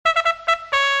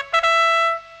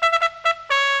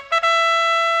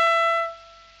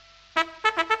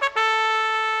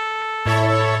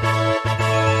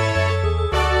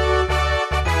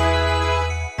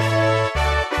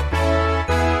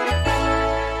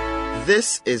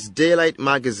This is Daylight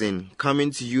Magazine,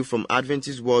 coming to you from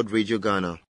Adventist World Radio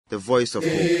Ghana, the voice of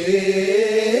hope.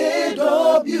 AWR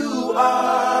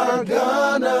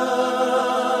Ghana,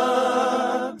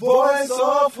 voice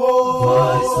of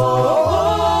hope.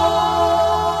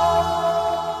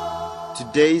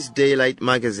 Today's Daylight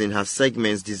Magazine has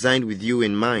segments designed with you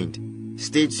in mind.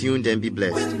 Stay tuned and be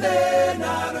blessed. When they're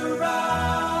not around.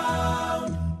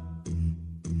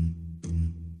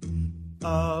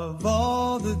 Of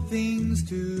all the things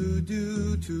to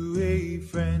do to a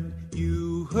friend,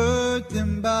 you hurt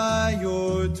them by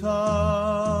your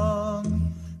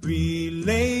tongue.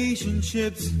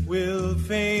 Relationships will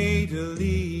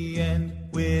fatally end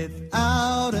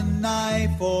without a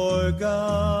knife or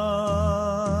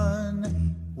gun.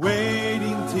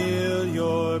 Waiting till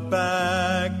you're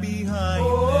back behind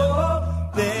them,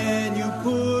 then you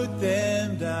put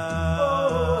them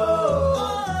down.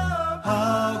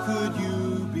 How could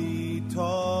you be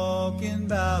talking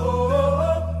about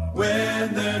them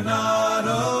when they're not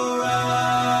around?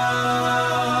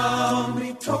 Don't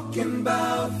be talking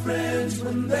about friends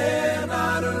when they're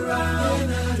not around.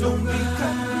 Don't be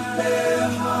cutting their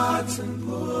hearts and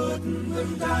putting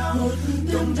them down.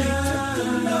 Don't be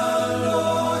taking the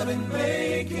Lord and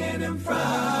making him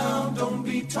frown. Don't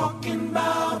be talking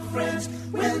about friends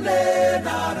when they're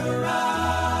not around.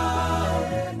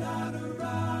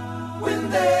 When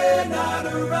they're not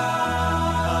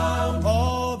around.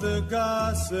 All the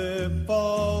gossip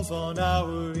falls on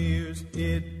our ears.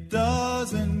 It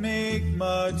doesn't make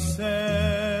much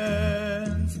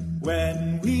sense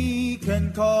when we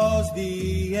can cause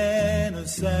the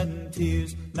innocent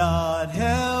tears, not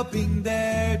helping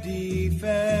their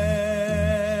defense.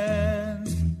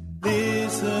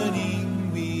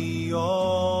 Listening, we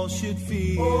all should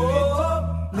feel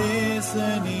it.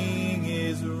 Listening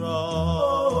is wrong.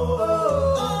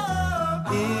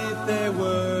 If there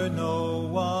were no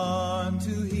one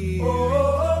to hear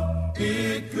it,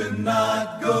 it could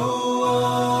not go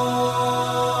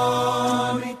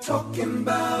on. Don't be talking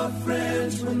about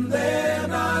friends when they're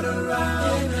not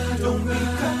around. Don't be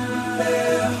cutting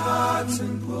their hearts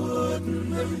and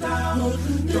putting them down.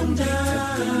 Don't be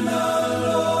taking the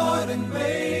Lord and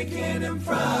making him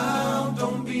frown.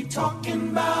 Don't be talking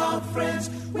about friends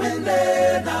when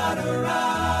they're not around.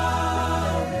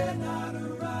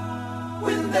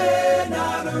 When they're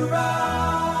not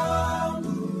around.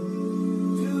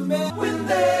 When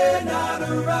they're not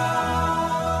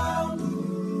around.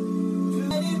 Too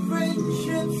many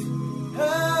friendships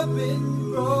have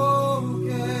been broken.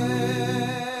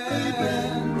 They've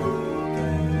been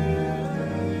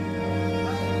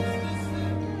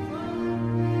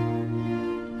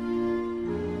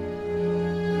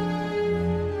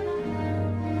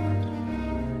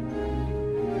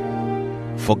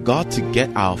For God to get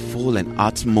our full and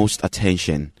utmost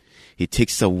attention, He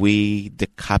takes away the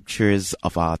captures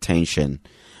of our attention.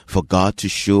 For God to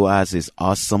show us His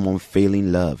awesome,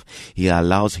 unfailing love, He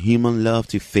allows human love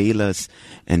to fail us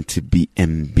and to be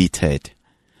embittered.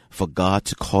 For God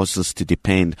to cause us to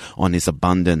depend on His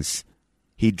abundance,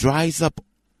 He dries up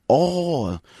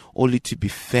all only to be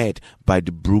fed by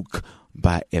the brook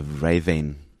by a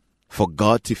raven. For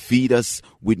God to feed us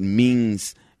with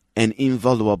means and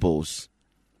invaluables,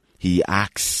 He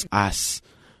asks us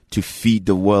to feed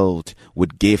the world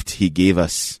with gifts He gave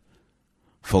us.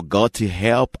 For God to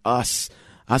help us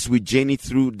as we journey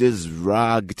through this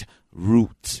rugged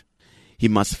route, He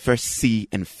must first see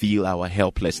and feel our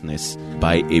helplessness.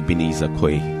 By Ebenezer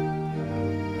Quay.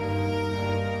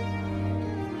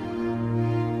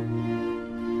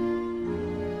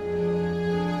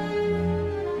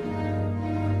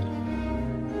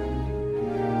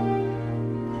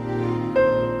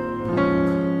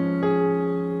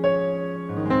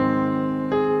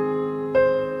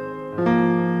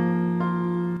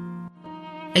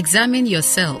 Examine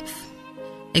yourself.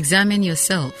 Examine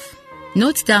yourself.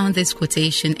 Note down this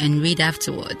quotation and read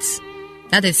afterwards.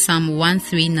 That is Psalm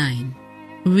 139.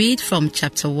 Read from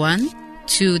chapter 1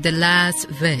 to the last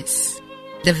verse.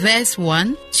 The verse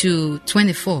 1 to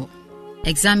 24.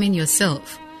 Examine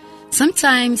yourself.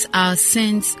 Sometimes our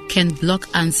sins can block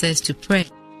answers to prayer.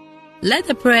 Let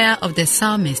the prayer of the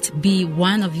psalmist be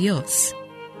one of yours.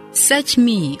 Search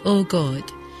me, O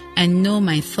God, and know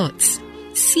my thoughts.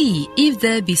 See if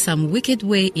there be some wicked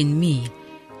way in me.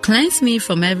 Cleanse me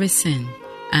from every sin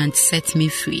and set me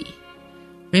free.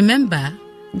 Remember,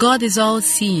 God is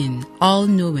all-seeing,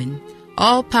 all-knowing,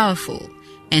 all-powerful,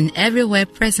 and everywhere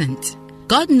present.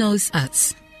 God knows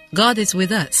us. God is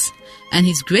with us, and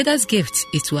His greatest gift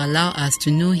is to allow us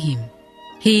to know Him.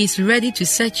 He is ready to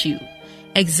search you.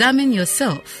 Examine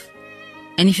yourself.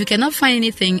 And if you cannot find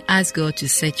anything, ask God to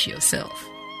search yourself.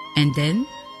 and then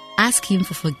ask Him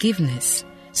for forgiveness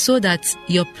so that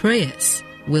your prayers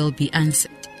will be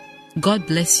answered. God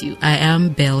bless you. I am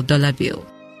Belle Dollarbill.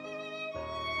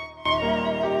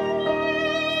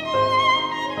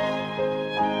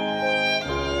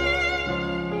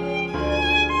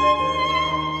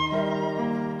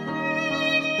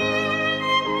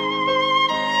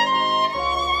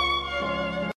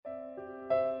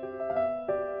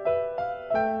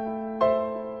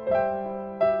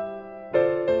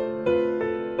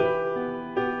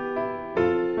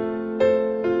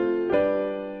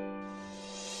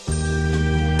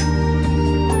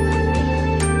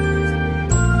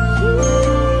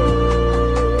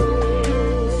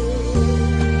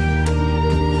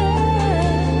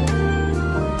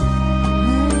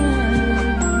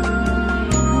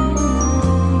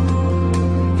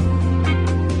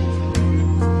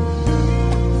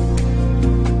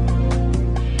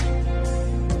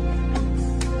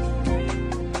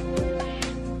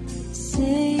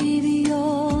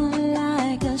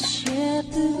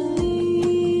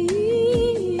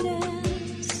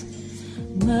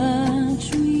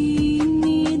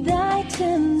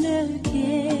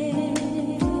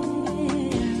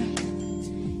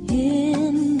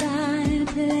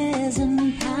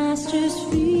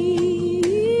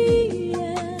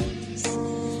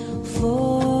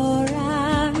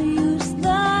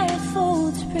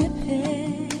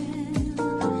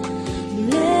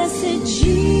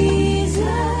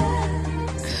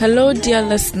 Hello, dear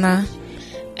listener,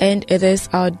 and it is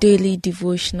our daily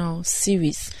devotional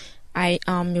series. I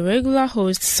am your regular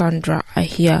host, Sandra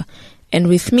Ahia, and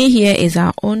with me here is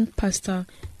our own Pastor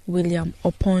William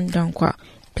Opon-Dankwa.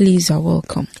 Please are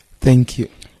welcome. Thank you.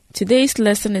 Today's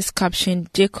lesson is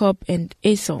captioned Jacob and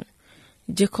Esau.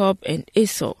 Jacob and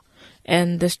Esau,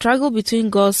 and the struggle between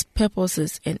God's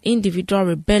purposes and individual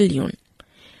rebellion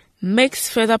makes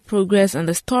further progress on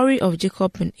the story of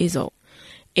Jacob and Esau.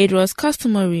 It was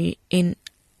customary in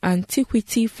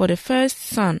antiquity for the first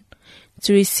son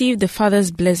to receive the father's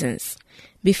blessings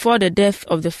before the death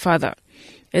of the father,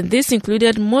 and this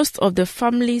included most of the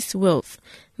family's wealth.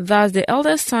 Thus, the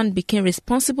eldest son became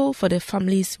responsible for the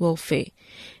family's welfare.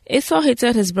 Esau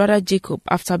hated his brother Jacob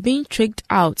after being tricked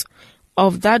out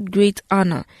of that great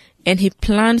honor, and he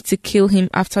planned to kill him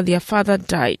after their father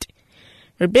died.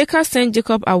 Rebekah sent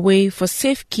Jacob away for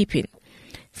safekeeping,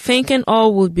 thinking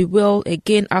all would be well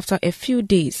again after a few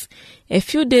days. A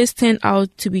few days turned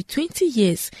out to be 20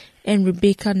 years, and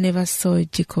Rebekah never saw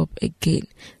Jacob again.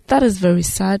 That is very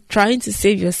sad, trying to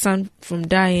save your son from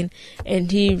dying,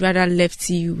 and he rather left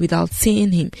you without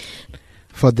seeing him.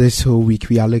 For this whole week,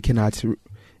 we are looking at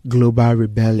global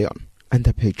rebellion and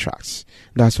the patriarchs.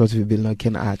 That's what we've been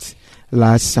looking at.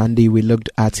 Last Sunday, we looked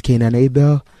at Cain and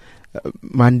Abel.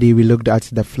 Monday, we looked at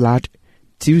the flood.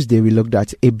 Tuesday, we looked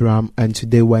at Abraham, and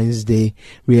today, Wednesday,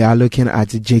 we are looking at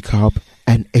Jacob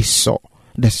and Esau,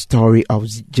 the story of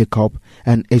Jacob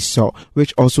and Esau,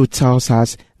 which also tells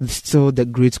us still the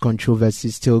great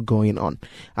controversy still going on,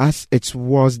 as it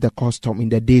was the custom in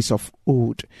the days of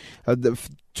old.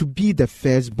 To be the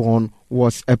firstborn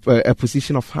was a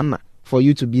position of honor. For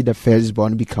you to be the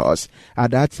firstborn, because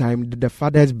at that time the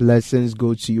father's blessings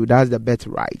go to you. That's the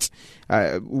birthright.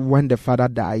 When the father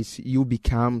dies, you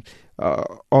become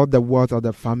all the wealth of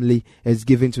the family is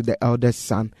given to the eldest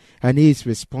son, and he is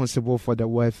responsible for the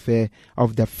welfare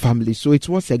of the family. So it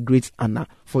was a great honor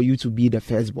for you to be the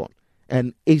firstborn.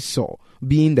 And Esau,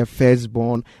 being the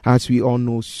firstborn, as we all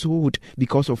know, sold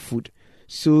because of food.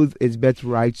 Sold his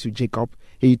birthright to Jacob.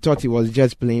 He thought he was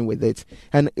just playing with it.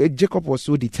 And Jacob was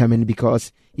so determined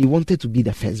because he wanted to be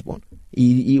the firstborn.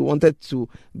 He wanted to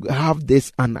have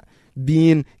this honor,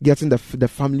 getting the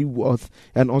family wealth,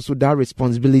 and also that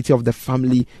responsibility of the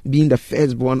family, being the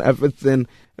firstborn, everything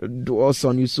was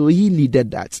on you. So he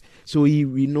needed that. So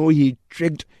he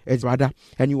tricked his brother,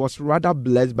 and he was rather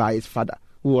blessed by his father,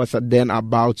 who was then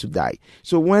about to die.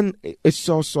 So when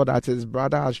Esau saw that his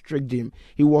brother had tricked him,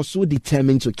 he was so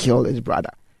determined to kill his brother.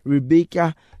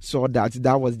 Rebekah saw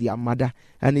that was their mother,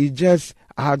 and he just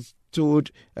had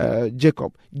told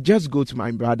Jacob, just go to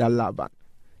my brother Laban,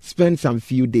 spend some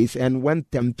few days, and when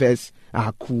tempests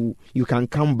are cool, you can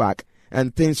come back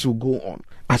and things will go on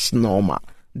as normal.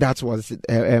 That was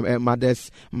a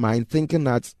mother's mind, thinking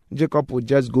that Jacob would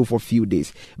just go for a few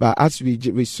days. But as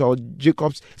we saw,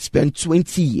 Jacob spent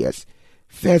 20 years.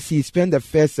 First, he spent the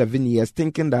first 7 years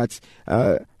thinking that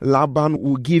Laban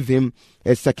would give him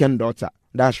a second daughter.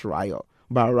 That's Rachel.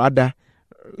 But rather,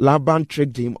 Laban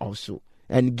tricked him also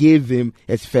and gave him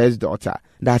his first daughter.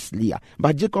 That's Leah.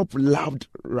 But Jacob loved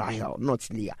Rachel, not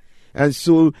Leah. And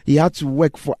so he had to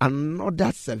work for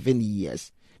another 7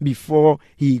 years before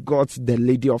he got the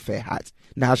lady of her heart.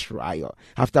 That's Rachel.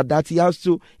 After that,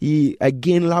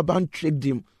 Laban tricked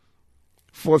him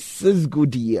for 6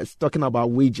 good years, talking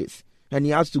about wages. And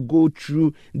he has to go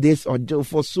through this ordeal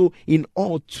for so in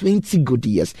all 20 good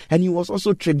years. And he was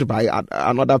also tricked by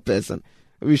another person.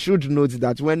 We should note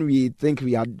that when we think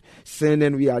we are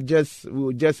sinning,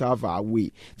 we'll just have our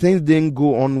way. Things didn't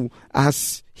go on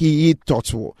as he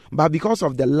thought were. But because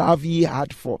of the love he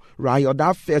had for Rachel,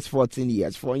 that first 14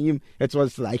 years, for him, it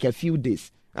was like a few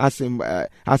days, as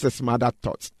his mother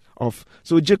thought of.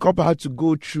 So Jacob had to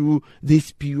go through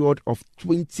this period of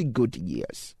 20 good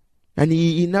years. And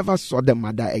he never saw the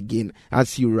mother again,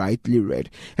 as he rightly read.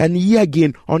 And he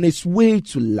again, on his way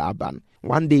to Laban,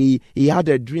 one day he had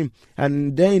a dream,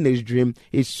 and then in his dream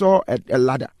he saw a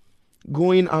ladder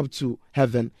going up to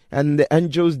heaven, and the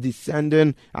angels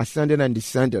ascending and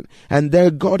descending. And there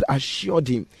God assured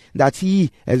him that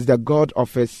he is the God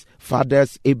of his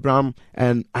fathers Abraham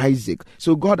and Isaac.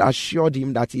 So God assured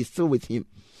him that he's still with him.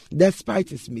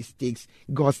 Despite his mistakes,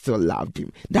 God still loved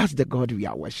him. That's the God we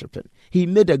are worshiping. He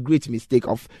made a great mistake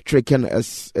of tricking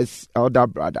his elder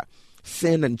brother,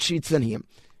 sin and cheating him.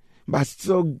 But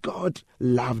still, God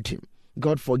loved him.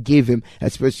 God forgave him.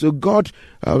 So God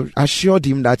assured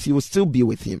him that he will still be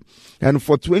with him. And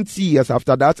for 20 years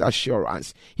after that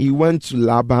assurance, he went to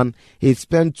Laban. He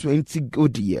spent 20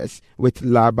 good years with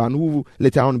Laban, who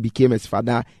later on became his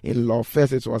father-in-law.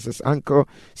 First, it was his uncle.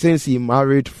 Since he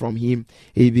married from him,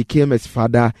 he became his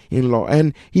father-in-law.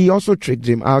 And he also tricked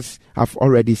him, as I've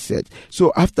already said.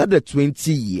 So after the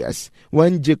 20 years,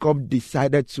 when Jacob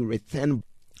decided to return,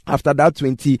 after that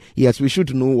 20 years, we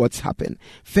should know what's happened.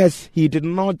 First, he did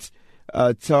not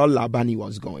tell Laban he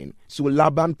was going. So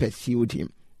Laban pursued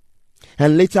him.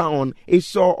 And later on,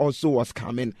 Esau also was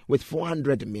coming with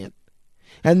 400 men.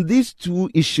 And these two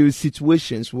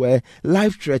situations were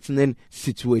life-threatening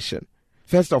situations.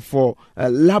 First of all,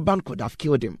 Laban could have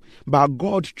killed him. But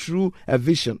God, through a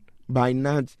vision by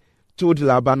night, told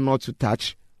Laban not to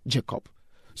touch Jacob.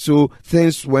 So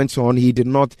things went on. He did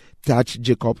not touch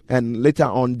Jacob, and later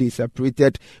on they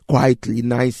separated quietly,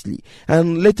 nicely.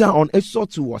 And later on Esau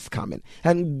too was coming,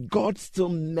 and God still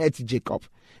met Jacob.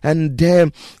 And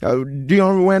then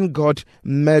when God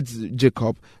met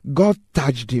Jacob, God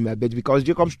touched him a bit, because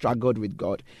Jacob struggled with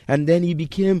God, and then he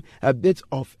became a bit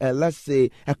of a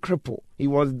cripple. He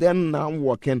was then now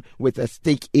walking with a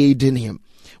stick aiding him.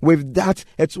 With that,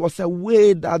 it was a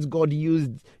way that God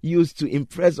used to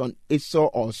impress on Esau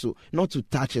also, not to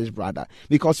touch his brother.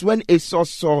 Because when Esau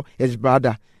saw his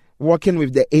brother walking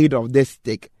with the aid of this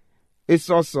stick,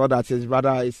 Esau saw that his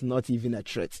brother is not even a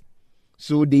threat.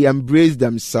 So they embraced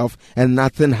themselves and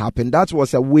nothing happened. That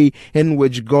was a way in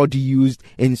which God used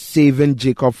in saving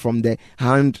Jacob from the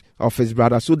hand of his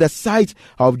brother. So the sight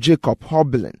of Jacob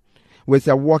hobbling with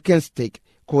a walking stick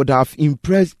could have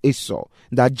impressed Esau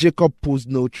that Jacob posed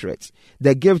no threat.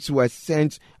 The gifts were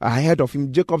sent ahead of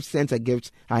him. Jacob sent a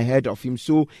gift ahead of him.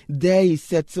 So there he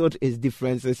settled his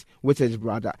differences with his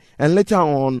brother. And later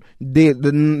on,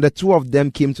 the two of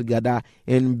them came together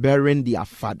in burying their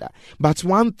father. But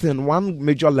one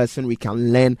major lesson we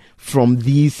can learn from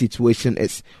these situations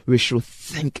is we should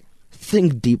think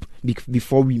deep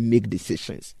before we make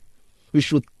decisions. We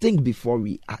should think before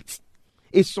we act.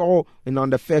 Esau, on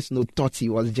the first note, thought he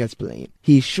was just playing.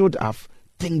 He should have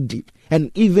think deep. And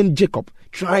even Jacob,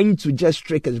 trying to just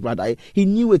trick his brother, he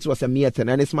knew it was a mere thing,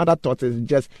 and his mother thought it was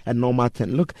just a normal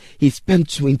thing. Look, he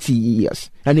spent 20 years,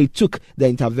 and he took the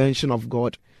intervention of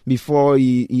God before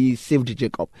he saved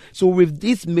Jacob. So with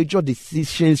these major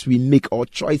decisions we make, or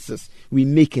choices we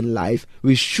make in life,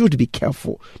 we should be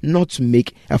careful not to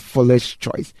make a foolish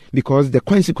choice, because the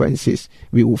consequences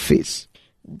we will face.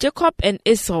 Jacob and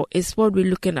Esau is what we're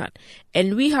looking at,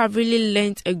 and we have really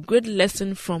learned a great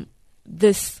lesson from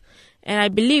this. And I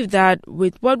believe that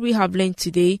with what we have learned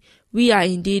today, we are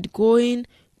indeed going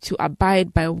to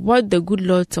abide by what the good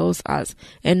Lord tells us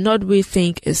and not we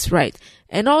think is right.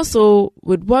 And also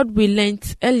with what we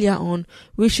learned earlier on,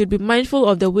 we should be mindful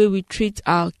of the way we treat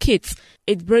our kids.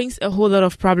 It brings a whole lot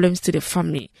of problems to the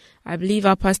family. I believe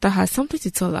our pastor has something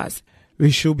to tell us. We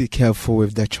should be careful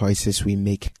with the choices we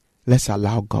make. Let's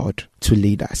allow God to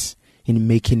lead us in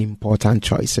making important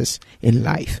choices in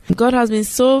life. God has been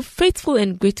so faithful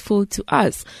and grateful to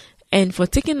us, and for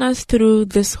taking us through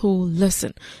this whole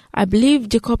lesson. I believe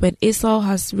Jacob and Esau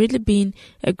has really been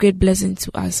a great blessing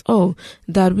to us all,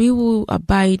 that we will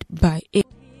abide by it.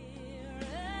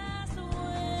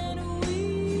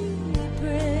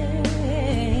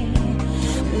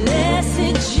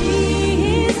 Blessed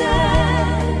Jesus,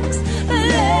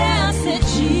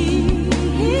 blessed Jesus,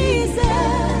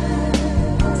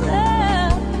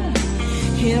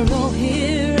 here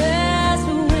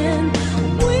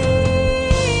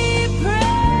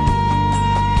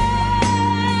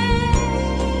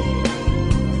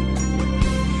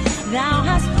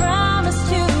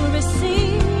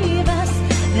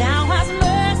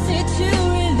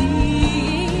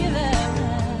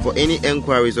For any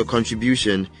enquiries or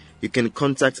contribution, you can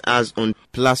contact us on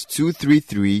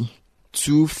 +233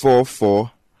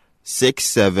 244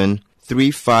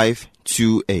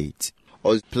 673528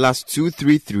 or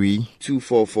 +233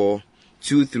 244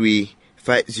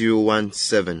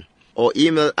 235017 or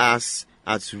email us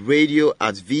at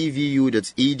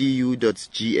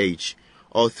radio@vvu.edu.gh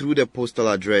or through the postal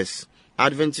address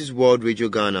Adventist World Radio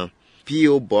Ghana,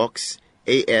 P.O. Box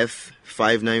AF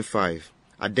 595,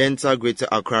 Adenta, Greater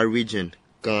Accra Region,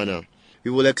 Ghana. We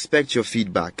will expect your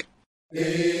feedback.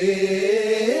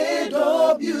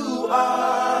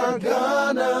 AWR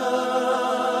Ghana,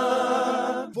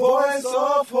 Voice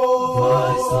of Hope.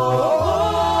 Voice of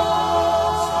Hope.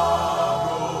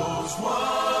 Sorrows,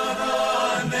 what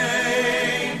a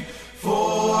name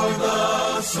for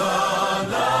the Son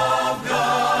of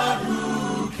God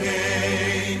who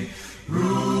came,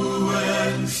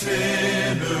 ruined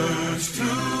sinners to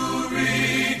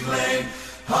reclaim.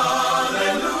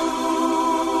 Hallelujah,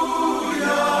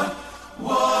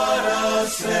 what a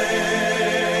Savior,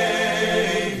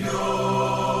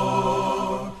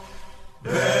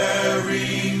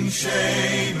 bearing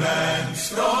shame and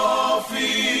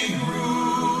scoffing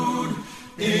rude,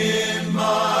 in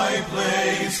my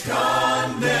place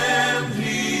condemned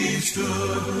he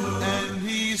stood, and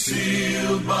he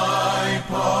sealed my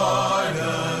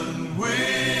pardon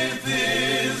with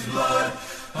his blood.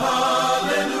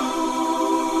 Hallelujah,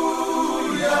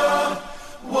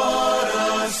 what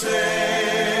a Savior,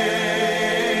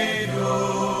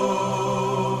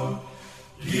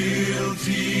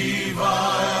 guilty,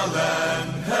 vile,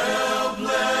 and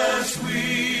helpless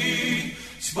we,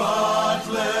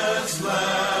 spotless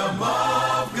Lamb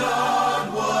of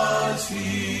God was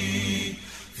he,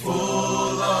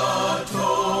 full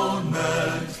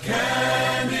atonement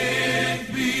can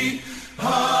it be.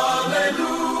 Hallelujah,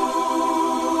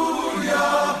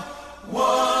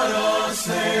 what a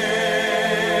Savior,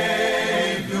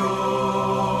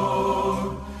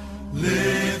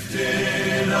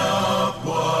 lifted up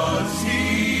was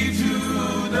he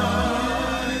to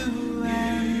die,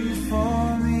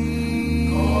 For me,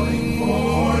 calling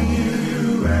for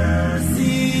you and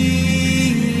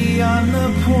see on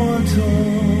the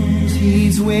portals,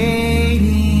 he's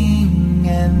waiting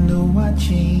and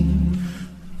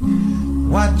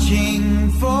watching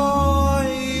for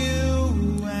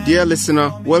you. Dear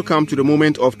listener, welcome to the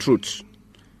Moment of Truth.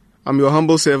 I'm your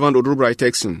humble servant, Odrubrai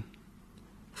Texan,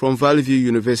 from Valley View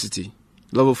University,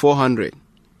 level 400.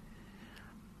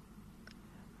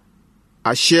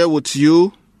 I share with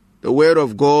you the Word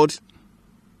of God,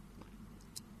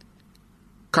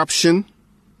 caption,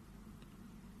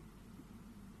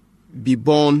 Be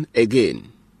born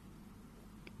again.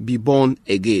 Be born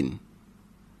again.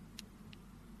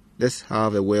 Let's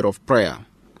have a word of prayer.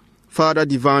 Father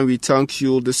divine, we thank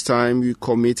you this time. We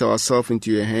commit ourselves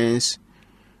into your hands.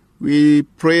 We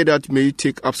pray that may you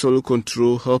take absolute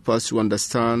control, help us to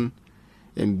understand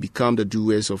and become the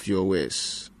doers of your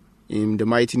words. In the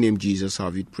mighty name of Jesus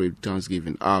have we prayed with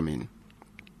thanksgiving. Amen.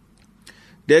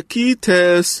 The key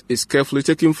text is carefully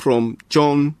taken from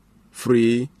John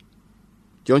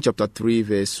chapter 3,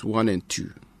 verse 1 and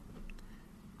 2.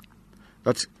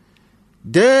 That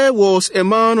there was a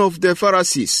man of the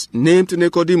Pharisees named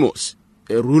Nicodemus,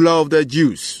 a ruler of the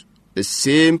Jews. The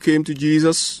same came to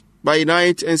Jesus by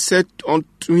night and said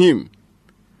unto him,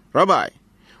 Rabbi,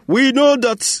 we know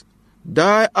that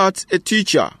thou art a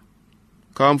teacher,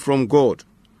 come from God,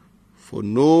 for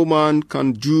no man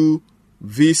can do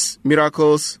these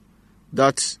miracles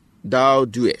that thou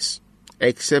doest,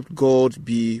 except God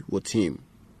be with him.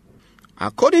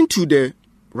 According to the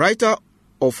writer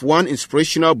of one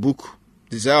inspirational book,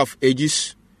 Desire of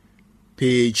Ages,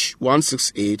 page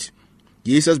 168,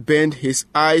 Jesus bent his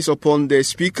eyes upon the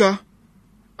speaker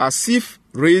as if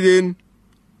reading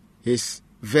his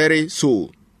very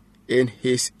soul. In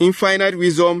his infinite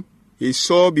wisdom, he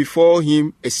saw before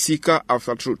him a seeker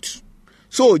after truth.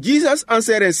 So Jesus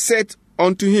answered and said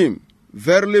unto him,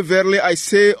 Verily, verily, I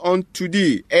say unto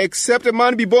thee, except a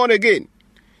man be born again,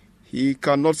 he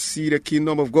cannot see the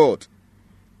kingdom of God.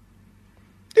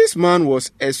 This man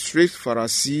was a strict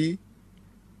Pharisee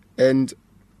and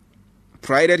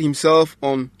prided himself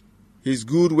on his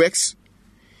good works.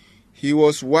 He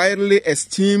was widely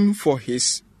esteemed for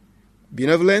his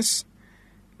benevolence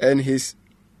and his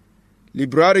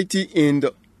liberality in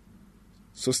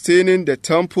sustaining the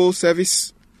temple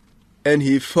service, and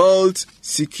he felt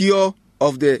secure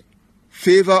of the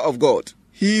favor of God.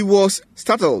 He was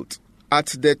startled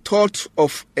at the thought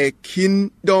of a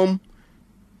kingdom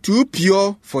too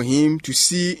pure for him to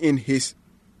see in his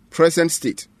present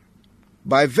state.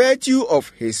 By virtue of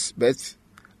his birth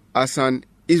as an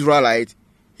Israelite,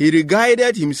 He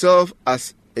regarded himself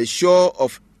as assured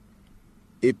of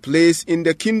a place in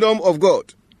the kingdom of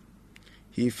God.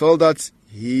 He felt that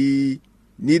he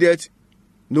needed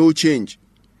no change.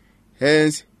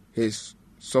 Hence, his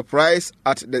surprise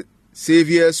at the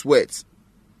Savior's words.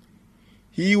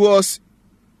 He was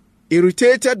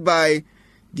irritated by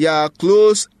their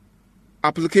close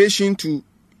application to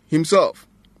himself.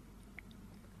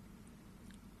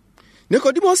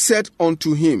 Nicodemus said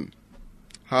unto him,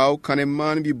 How can a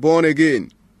man be born again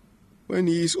when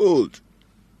he is old?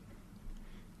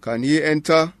 Can he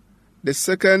enter the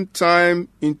second time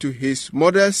into his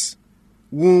mother's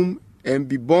womb and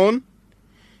be born?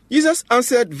 Jesus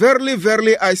answered, Verily,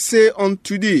 verily, I say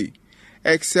unto thee,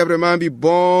 except a man be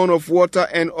born of water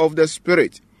and of the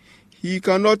Spirit, he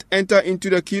cannot enter into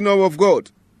the kingdom of God.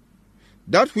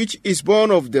 That which is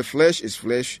born of the flesh is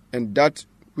flesh, and that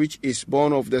which is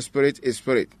born of the Spirit is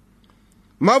spirit.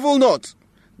 Marvel not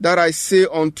that I say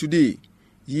unto thee,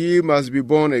 ye must be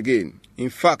born again. In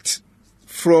fact,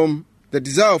 from the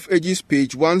Desire of Ages,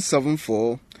 page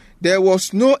 174, there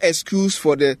was no excuse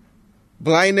for the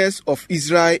blindness of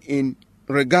Israel in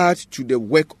regard to the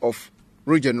work of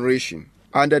regeneration.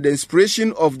 Under the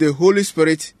inspiration of the Holy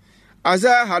Spirit,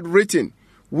 Isaiah had written,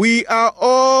 We are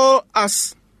all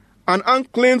as an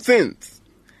unclean thing,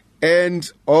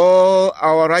 and all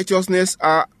our righteousness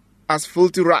are as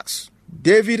filthy rags.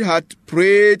 David had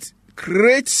prayed,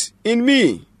 Create in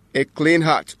me a clean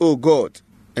heart, O God,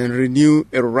 and renew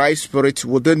a right spirit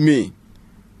within me.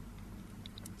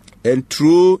 And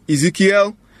through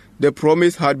Ezekiel, the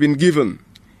promise had been given.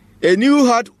 A new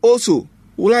heart also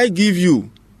will I give you,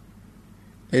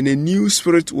 and a new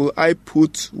spirit will I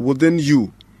put within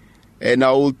you, and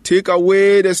I will take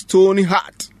away the stony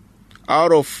heart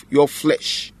out of your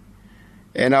flesh,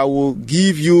 and I will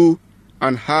give you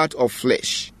an heart of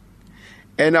flesh,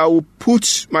 and I will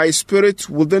put my spirit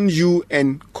within you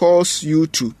and cause you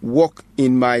to walk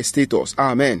in my statutes.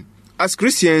 Amen. As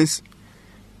Christians,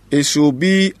 it should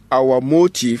be our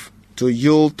motive to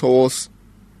yield towards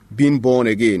being born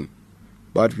again.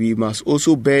 But we must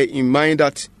also bear in mind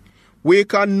that we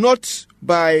cannot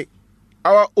by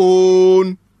our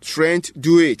own strength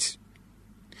do it.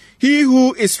 He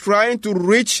who is trying to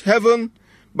reach heaven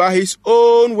by his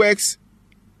own works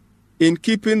in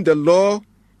keeping the law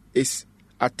is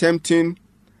attempting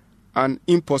an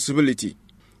impossibility.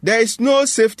 There is no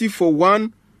safety for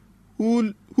one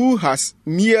who has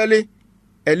merely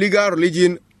a legal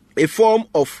religion, a form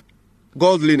of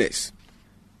godliness.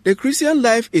 The Christian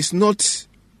life is not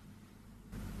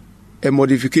a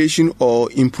modification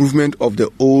or improvement of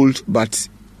the old, but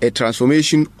a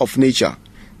transformation of nature.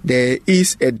 There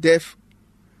is a death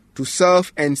to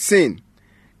self and sin,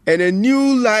 and a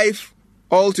new life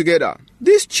altogether.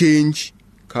 This change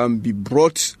can be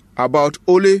brought about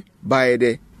only by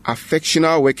the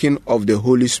affectional working of the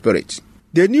Holy Spirit.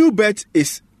 The new birth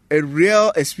is a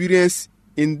real experience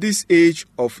in this age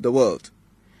of the world.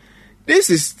 This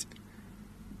is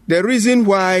the reason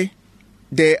why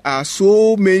there are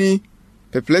so many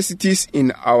perplexities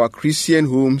in our Christian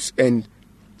homes and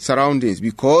surroundings,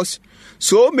 because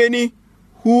so many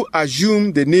who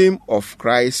assume the name of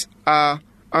Christ are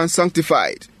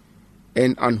unsanctified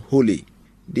and unholy.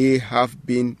 They have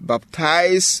been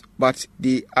baptized, but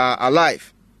they are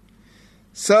alive.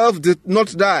 Self did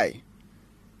not die,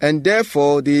 and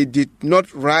therefore they did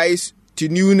not rise to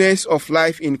newness of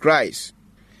life in Christ.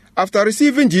 After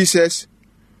receiving Jesus,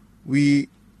 we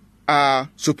are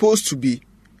supposed to be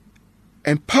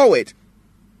empowered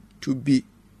to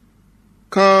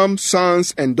become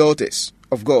sons and daughters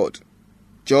of God.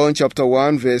 John chapter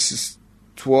 1 verses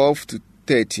 12 to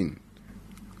 13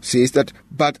 says that,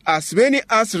 But as many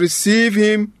as receive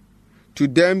him, to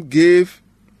them gave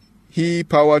he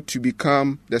power to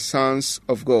become the sons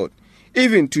of God,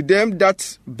 even to them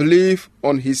that believe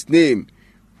on his name,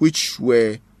 which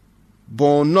were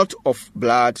born not of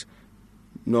blood,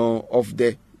 nor of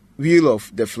the will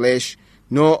of the flesh,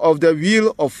 nor of the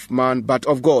will of man, but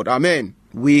of God. Amen.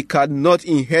 We cannot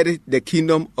inherit the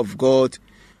kingdom of God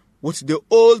with the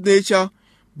old nature,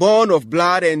 born of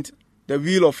blood and the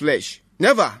will of flesh.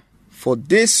 Never. For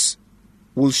this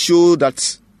will show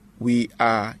that we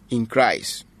are in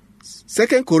Christ.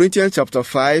 2 Corinthians chapter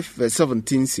 5 verse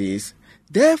 17 says,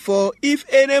 Therefore, if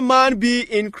any man be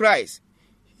in Christ,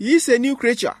 he is a new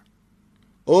creature.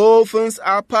 All things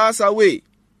are passed away.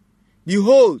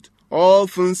 Behold, all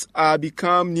things are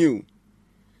become new.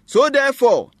 So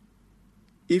therefore,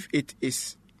 if it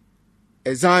is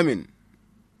examined,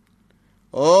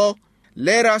 or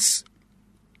let us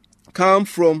come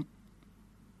from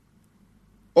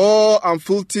all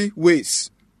unfilthy ways,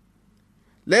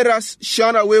 Let us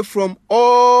shun away from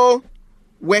all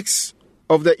works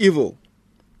of the evil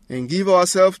and give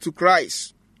ourselves to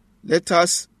Christ. Let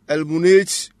us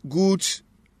illuminate good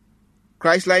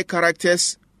Christ-like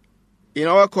characters in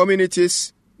our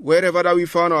communities, wherever that we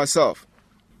find ourselves.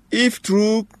 If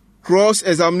through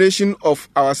cross-examination of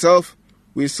ourselves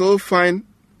we still find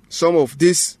some of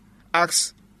these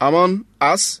acts among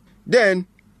us, then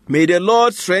may the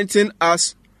Lord strengthen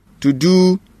us to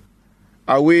do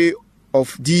away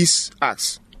of these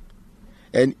acts.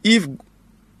 And if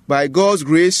by God's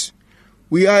grace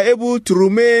we are able to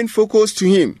remain focused to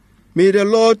Him, may the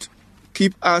Lord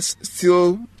keep us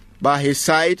still by His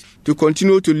side to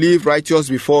continue to live righteous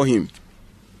before Him.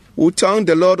 We thank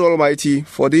the Lord Almighty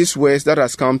for these words that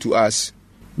has come to us.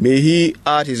 May He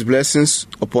add His blessings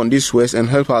upon these words and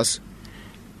help us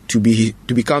to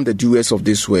become the doers of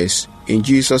these words. In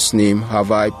Jesus' name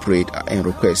have I prayed and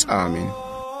request. Amen.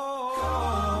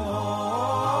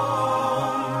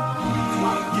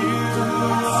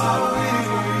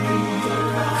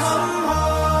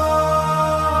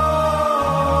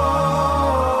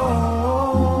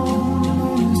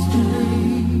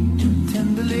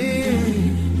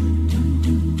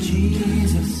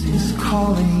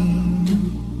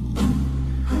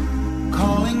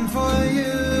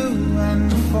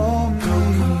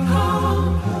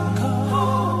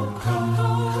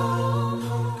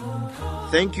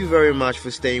 Thank you very much for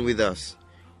staying with us.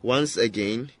 Once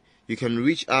again, you can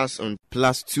reach us on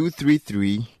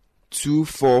 +233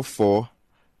 244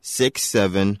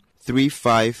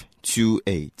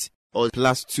 673528 or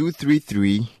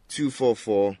 +233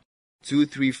 244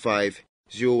 235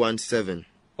 017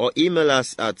 or email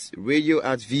us at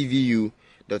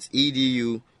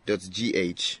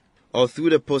radio@vvu.edu.gh or through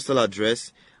the postal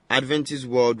address Adventist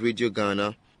World Radio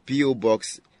Ghana, P.O.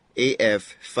 Box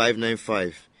AF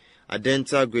 595,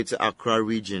 Adenta, Greater Accra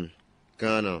Region,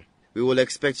 Ghana. We will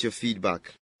expect your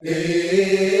feedback.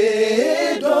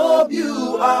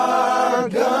 AWR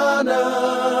Ghana,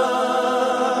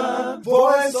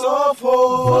 Voice of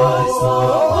Hope.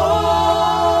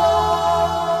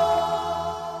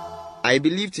 I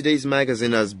believe today's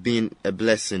magazine has been a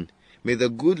blessing. May the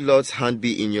good Lord's hand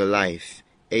be in your life.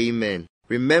 Amen.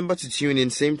 Remember to tune in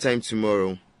same time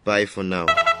tomorrow. Bye for now.